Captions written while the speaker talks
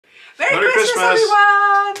Merry Christmas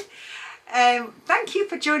everyone! Thank you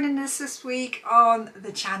for joining us this week on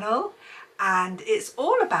the channel, and it's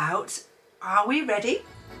all about, are we ready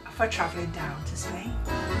for travelling down to Spain?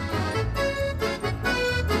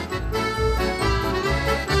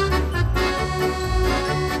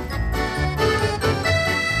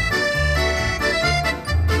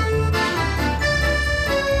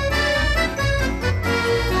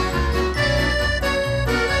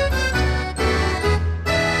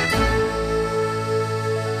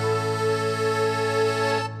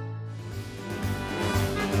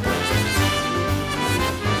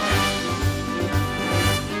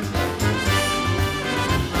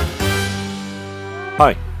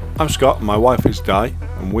 Hi, I'm Scott and my wife is Di,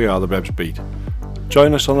 and we are the Rebs Beat.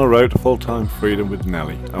 Join us on the road to full-time freedom with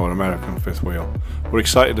Nellie, our American fifth wheel. We're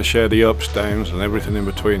excited to share the ups, downs and everything in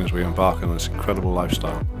between as we embark on this incredible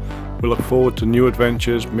lifestyle. We look forward to new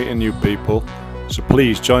adventures, meeting new people, so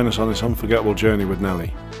please join us on this unforgettable journey with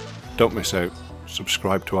Nellie. Don't miss out.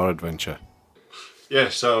 Subscribe to our adventure. Yeah,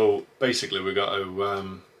 so basically we've got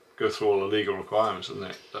to go through all the legal requirements, isn't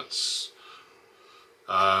it? That's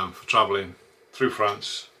for travelling through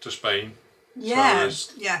France to Spain. Yeah,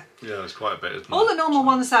 so there's quite a bit, isn't all there? the normal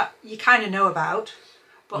ones that you kind of know about,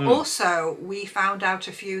 but also we found out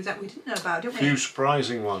a few that we didn't know about, didn't we? A few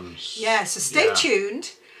surprising ones. Yeah, so stay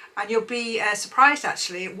tuned and you'll be surprised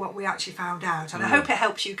actually at what we actually found out, and I hope it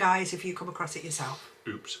helps you guys if you come across it yourself.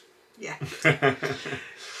 Oops. Yeah.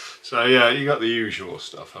 So yeah, you got the usual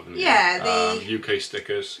stuff, haven't you? Yeah, the UK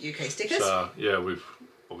stickers. UK stickers. So yeah, we've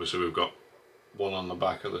got one on the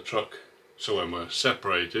back of the truck. So when we're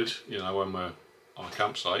separated, you know, when we're on a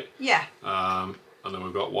campsite, and then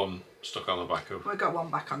we've got one stuck on the back of. We've got one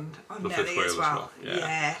back on the Nelly fifth wheel as well.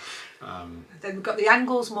 Yeah. Then we've got the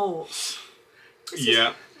Angles Morts.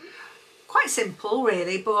 Yeah. Quite simple,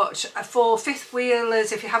 really, but for fifth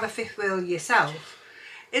wheelers, if you have a fifth wheel yourself,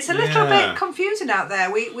 it's a little bit confusing out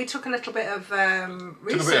there. We took a little bit of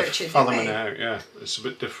researching, fathoming out. Yeah, it's a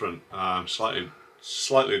bit different,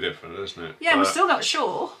 slightly different, isn't it? Yeah, we're still not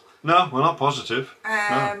sure. No, we're not positive.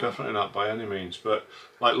 No, definitely not by any means. But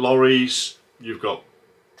like lorries, you've got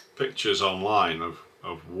pictures online of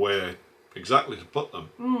where exactly to put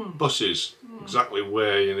them. Buses, exactly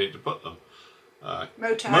where you need to put them.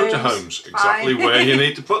 Motorhomes, exactly where you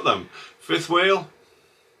need to put them. Fifth wheel,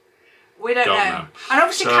 we don't know. And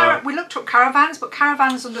obviously we looked up caravans, but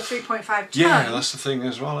caravans under 3.5 tonne. Yeah, that's the thing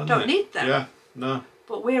as well, isn't don't need them. Yeah, no.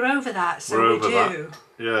 But we're over that, so we do. That.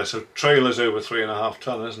 Yeah, so trailers over 3.5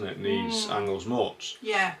 tonne, isn't it? Needs Angles Morts.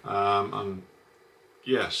 Yeah. And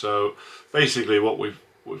yeah, so basically what we've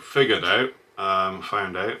figured out,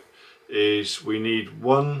 found out, is we need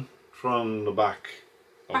one from the back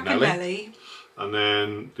of Nelly, and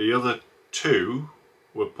then the other two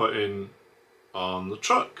we're putting on the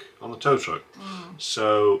truck, on the tow truck.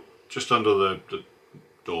 So just under the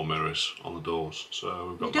door mirrors on the doors, so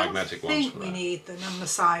we've got magnetic ones for that. We need them on the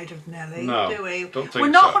side of Nelly, no, do we? Don't think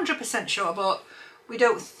we're not 100% sure, but we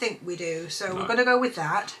don't think we do, so we're going to go with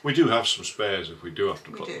that. We do have some spares if we do have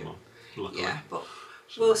to put them on, luckily. Yeah, but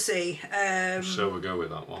we'll see. So we'll go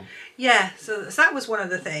with that one. Yeah, so that was one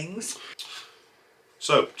of the things.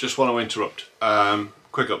 So, just want to interrupt.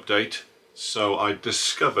 Quick update. So I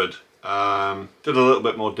discovered, did a little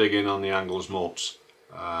bit more digging on the Angles Morts.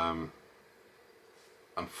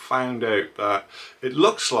 And found out that it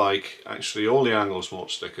looks like actually all the Angles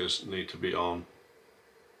Mort stickers need to be on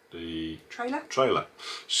the trailer.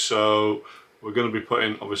 So we're going to be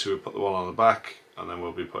putting, obviously we put the one on the back, and then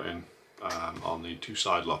we'll be putting on the two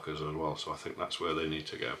side lockers as well, so I think that's where they need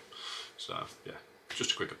to go. So yeah,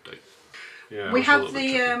 just a quick update. Yeah, we have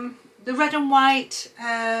the red and white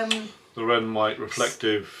the red and white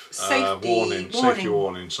reflective safety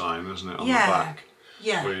warning sign, isn't it, on the back?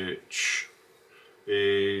 Yeah. Which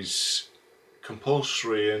is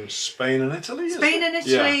compulsory in Spain and Italy. Spain and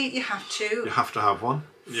Italy, you have to. You have to have one.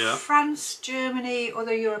 Yeah. France, Germany,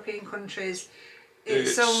 other European countries,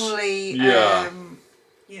 it's only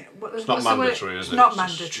it's not mandatory, is it? Not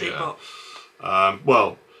mandatory, but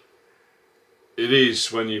well, it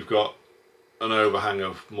is when you've got an overhang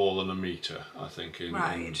of more than a metre, I think, in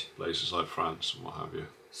places like France and what have you.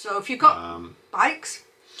 So if you've got bikes.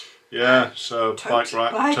 Yeah, so bike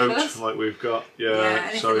rack, tote, like we've got.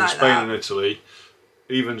 Yeah, so in Spain and Italy,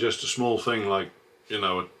 even just a small thing like, you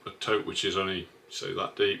know, a tote which is only, say,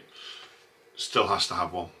 that deep, still has to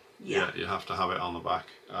have one. Yeah, you have to have it on the back.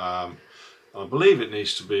 I believe it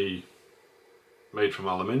needs to be made from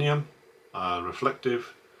aluminium,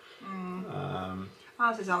 reflective.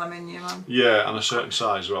 Ours is aluminium. Yeah, and a certain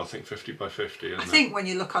size as well. I think 50 by 50. I think when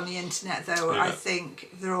you look on the internet though, I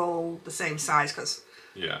think they're all the same size, because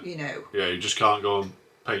Yeah. You know. Yeah, you just can't go and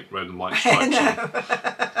paint red and white stripes on.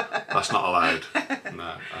 That's not allowed.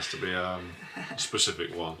 No, it has to be a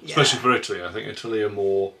specific one. Yeah. Especially for Italy. I think Italy are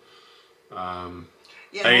more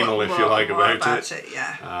anal, if you like, about it.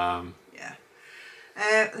 Yeah.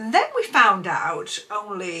 And then we found out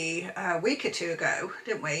only a week or two ago,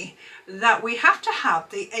 didn't we, that we have to have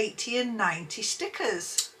the 80 and 90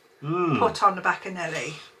 stickers put on the back of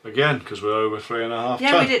Nelly. Again, because we're over 3.5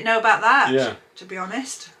 Yeah, ton. we didn't know about that, yeah. to be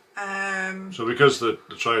honest. So because the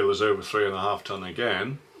trailer's over 3.5 ton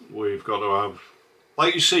again, we've got to have,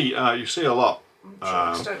 like you see a lot.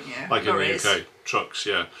 Trucks, don't you? Like Lorries. in the UK, trucks,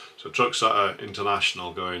 yeah. So trucks that are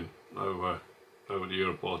international going over to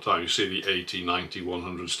Europe all the time. You see the 80, 90,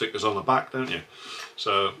 100 stickers on the back, don't you?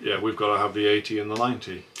 So yeah, we've got to have the 80 and the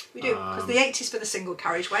 90. We do, because the 80 is for the single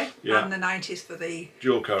carriageway, and the 90 is for the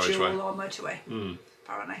dual carriageway, dual or motorway,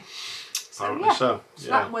 apparently. Apparently so. So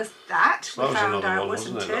that was that. So that was another one,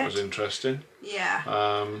 wasn't it? That was interesting. Yeah.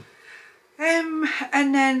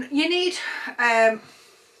 And then you need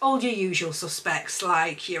all your usual suspects,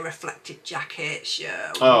 like your reflective jackets,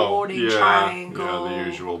 your warning triangle. Yeah, the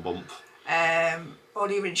usual bump. All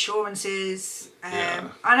your insurances, and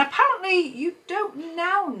apparently you don't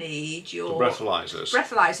now need your the breathalyzers.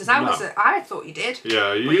 I thought you did.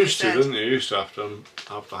 Yeah, you used to, didn't you? You used to have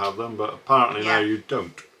to have them, but apparently now you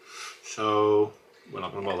don't. So we're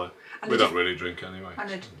not going to bother. We don't really drink anyway.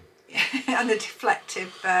 And the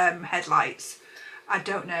deflective headlights. I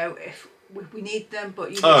don't know if we need them,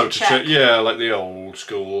 but you need to check. Yeah, like the old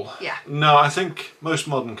school. Yeah. No, I think most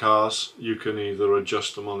modern cars, you can either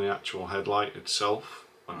adjust them on the actual headlight itself,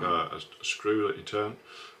 like a screw that you turn,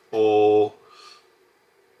 or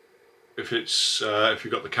if it's if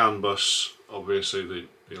you've got the CAN bus, obviously the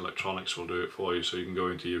electronics will do it for you, so you can go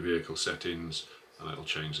into your vehicle settings and it'll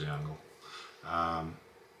change the angle. I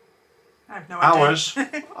have no idea. Ours,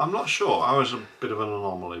 I'm not sure. Ours is a bit of an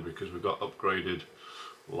anomaly because we've got upgraded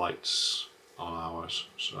lights on ours,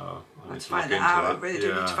 so I need to look into that. I really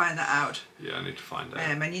do need to find that out. Yeah, I need to find out.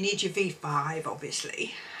 And you need your V5,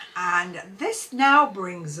 obviously. And this now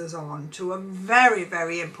brings us on to a very,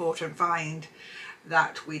 very important find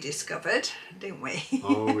that we discovered, didn't we?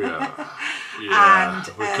 Oh yeah, yeah.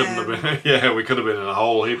 And, we couldn't have been. Yeah, we could have been in a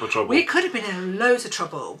whole heap of trouble. We could have been in loads of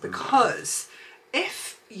trouble because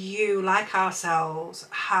if you, like ourselves,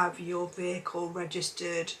 have your vehicle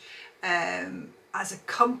registered as a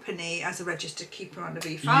company, as a registered keeper on the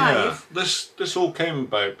V5. Yeah, this all came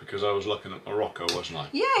about because I was looking at Morocco, wasn't I?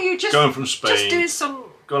 Yeah, you just going from Spain, just doing some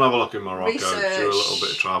go and have a look in Morocco, research, do a little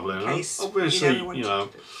bit of travelling. Obviously, you know,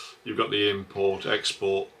 you've got the import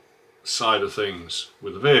export side of things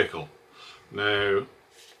with the vehicle. Now,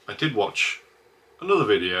 I did watch another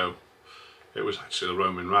video. It was actually the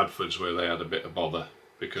Roman Radfords where they had a bit of bother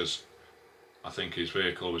because I think his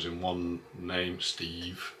vehicle was in one name,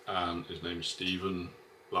 Steve, and his name is Stephen,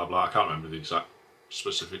 blah blah. I can't remember the exact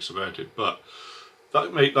specifics about it, but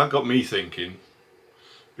that got me thinking,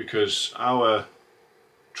 because our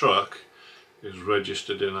truck is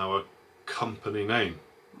registered in our company name.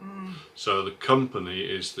 So the company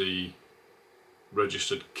is the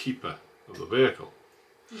registered keeper of the vehicle.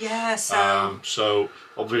 Yeah, so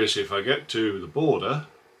obviously if I get to the border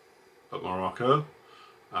at Morocco,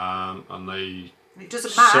 and they it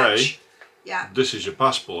doesn't match. Say, this is your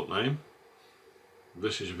passport name,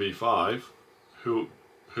 this is your V5, who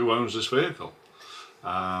owns this vehicle?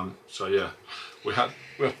 So yeah, we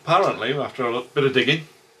apparently, after a bit of digging,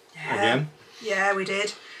 again. Yeah, we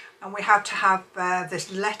did. And we had to have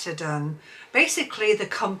this letter done. Basically the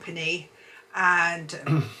company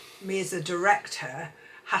and me as a director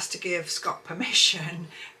has to give Scott permission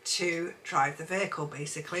to drive the vehicle,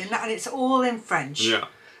 basically, and it's all in French. Yeah.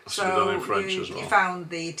 So done in French as well. You found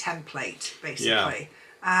the template, basically,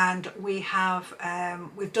 and we have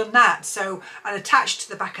we've done that. So, and attached to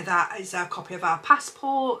the back of that is a copy of our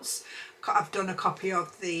passports. I've done a copy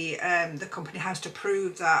of the company house to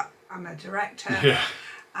prove that I'm a director. Yeah,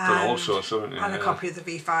 done all sorts, haven't you? And a copy of the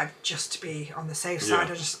V5 just to be on the safe side.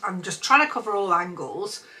 I'm just trying to cover all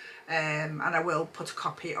angles, and I will put a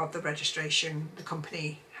copy of the registration, the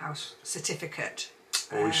company house certificate.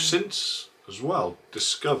 Well, we've since as well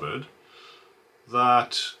discovered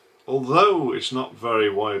that although it's not very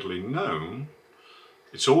widely known,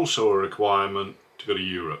 it's also a requirement to go to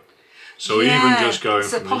Europe. So even just going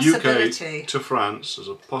from the UK to France, there's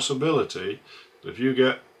a possibility that if you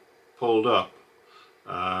get pulled up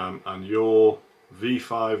and your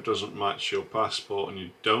V5 doesn't match your passport and you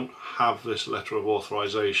don't have this letter of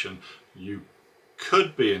authorization, you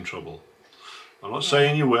could be in trouble. I'm not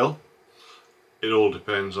saying you will. It all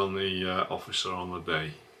depends on the officer on the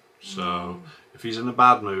day. So if he's in a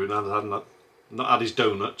bad mood and had not had his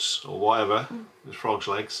donuts or whatever, his frog's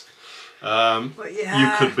legs, but yeah, you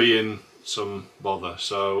could be in some bother.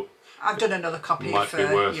 So I've done another copy might for be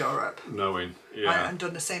worth Europe. Knowing, yeah, and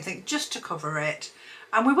done the same thing just to cover it,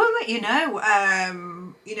 and we will let you know.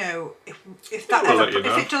 You know, if that we'll ever,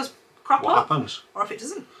 if it does crop what up, happens, or if it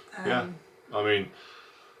doesn't. Yeah, I mean,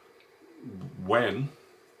 when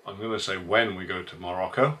I'm going to say when we go to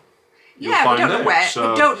Morocco. Yeah, we don't know when.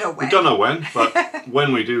 So we don't know when. We don't know when, but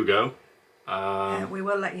when we do go, we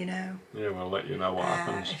will let you know. Yeah, we'll let you know what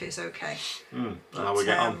happens. If it's okay. How we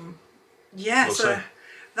get on. Yeah, we'll so see.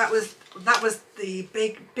 that was the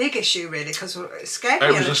big issue really, because it scared me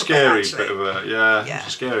It was a scary bit of a It's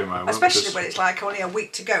a scary moment. Especially when it's like only a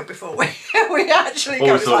week to go before we actually go.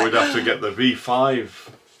 Well, we thought we'd have to get the V5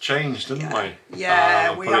 changed, didn't we?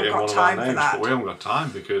 Yeah, we haven't got time for that. But we haven't got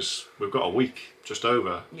time because we've got a week just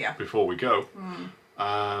over before we go.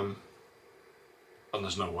 And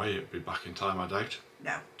there's no way it'd be back in time, I doubt.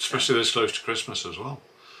 No. Especially this close to Christmas as well.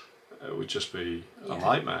 It would just be a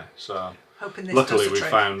nightmare. So hoping this luckily does the we trick.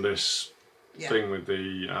 Found this thing with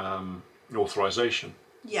the authorisation.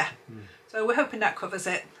 Yeah. So we're hoping that covers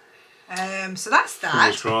it. So that's that.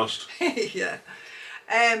 Fingers crossed. Yeah.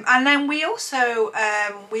 And then we also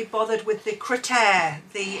we bothered with the Critère,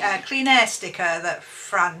 the clean air sticker that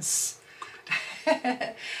France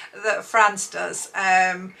does.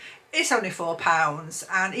 It's only £4,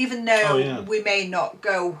 and even though we may not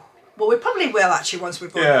go, well, we probably will actually once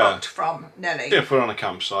we've booked from Nelly. Yeah, if we're on a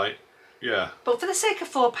campsite, But for the sake of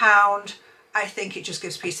 £4, I think it just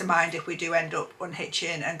gives peace of mind if we do end up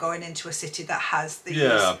unhitching and going into a city that has these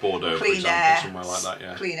Bordeaux, for clean example, air, somewhere like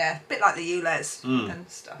that. Clean air, a bit like the ULEZ and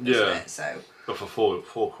stuff, isn't it? So, but for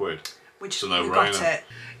 £4, which it's a we no-brainer. got it.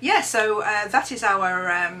 Yeah, so that is our.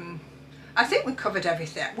 I think we covered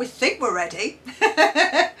everything. We think we're ready.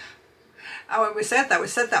 And when we said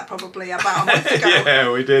that probably about a month ago.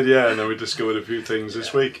 Yeah, we did. Yeah, and then we discovered a few things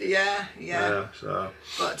this week. Yeah.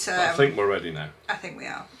 But I think we're ready now. I think we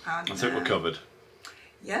are. And, I think we're covered.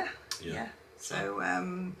 Yeah. So,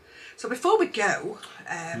 so before we go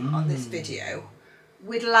on this video,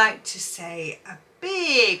 we'd like to say a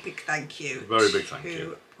big thank you. Very big thank to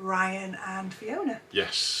you. Brian and Fiona.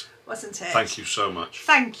 Yes. Wasn't it? Thank you so much.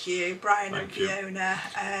 Thank you, Brian and Fiona.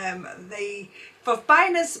 For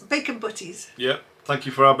buying us bacon butties. Yep. Thank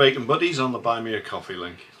you for our bacon buddies on the Buy Me a Coffee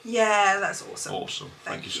link. Yeah, that's awesome. Awesome.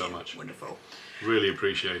 Thank you so much. Wonderful. Really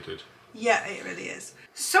appreciated. Yeah, it really is.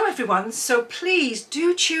 So everyone, please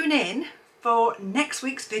do tune in for next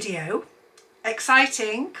week's video.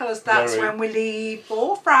 Exciting, because that's when we leave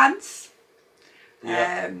for France.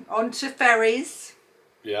 Onto ferries.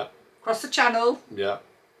 Yeah. Across the channel. Yeah.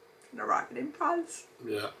 And arriving in France.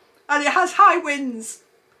 Yeah. And it has high winds.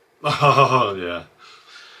 Oh, yeah.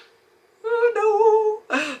 Oh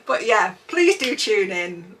no. But yeah, please do tune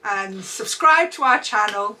in and subscribe to our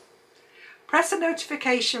channel. Press the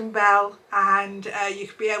notification bell, and you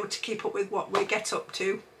can be able to keep up with what we get up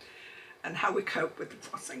to and how we cope with the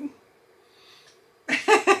crossing.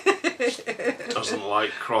 Doesn't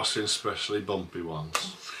like crossing, especially bumpy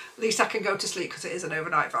ones. At least I can go to sleep because it is an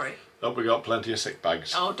overnight ferry. Hope we got plenty of sick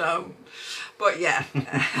bags. Oh, don't. But yeah,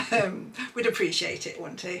 we'd appreciate it,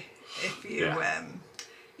 wouldn't we? If you,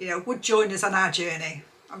 you know, would join us on our journey.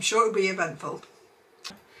 I'm sure it would be eventful.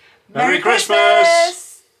 Merry Christmas!